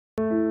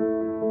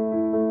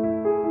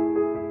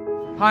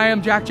Hi,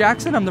 I'm Jack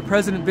Jackson. I'm the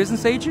President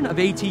Business Agent of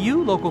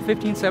ATU Local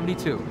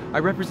 1572. I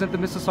represent the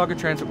Mississauga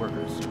transit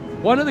workers.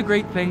 One of the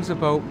great things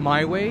about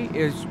MiWay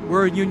is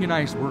we're a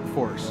unionized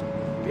workforce.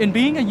 In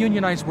being a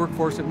unionized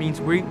workforce, it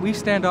means we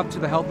stand up to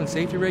the health and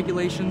safety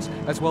regulations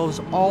as well as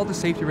all the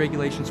safety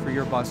regulations for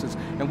your buses.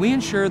 And we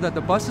ensure that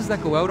the buses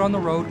that go out on the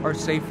road are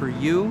safe for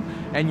you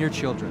and your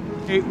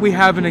children. We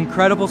have an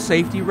incredible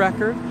safety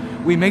record.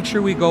 We make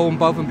sure we go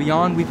above and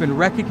beyond. We've been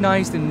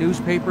recognized in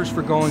newspapers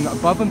for going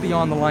above and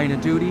beyond the line of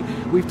duty.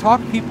 We've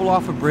talked people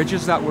off of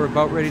bridges that were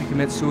about ready to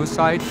commit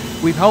suicide.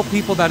 We've helped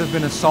people that have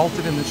been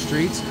assaulted in the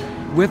streets.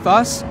 With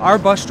us, our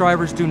bus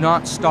drivers do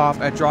not stop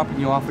at dropping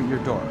you off at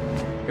your door.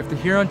 If the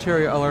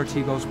Hurontario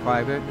LRT goes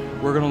private,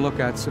 we're going to look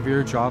at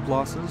severe job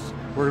losses.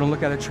 We're going to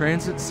look at a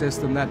transit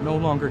system that no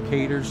longer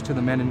caters to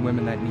the men and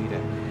women that need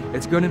it.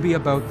 It's going to be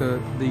about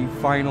the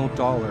final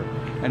dollar.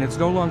 And it's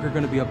no longer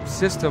going to be a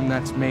system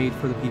that's made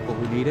for the people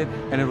who need it,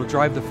 and it'll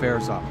drive the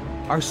fares up.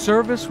 Our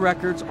service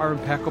records are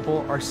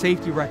impeccable, our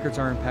safety records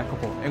are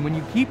impeccable, and when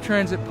you keep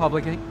transit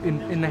public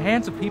in the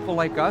hands of people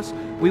like us,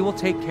 we will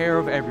take care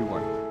of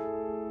everyone.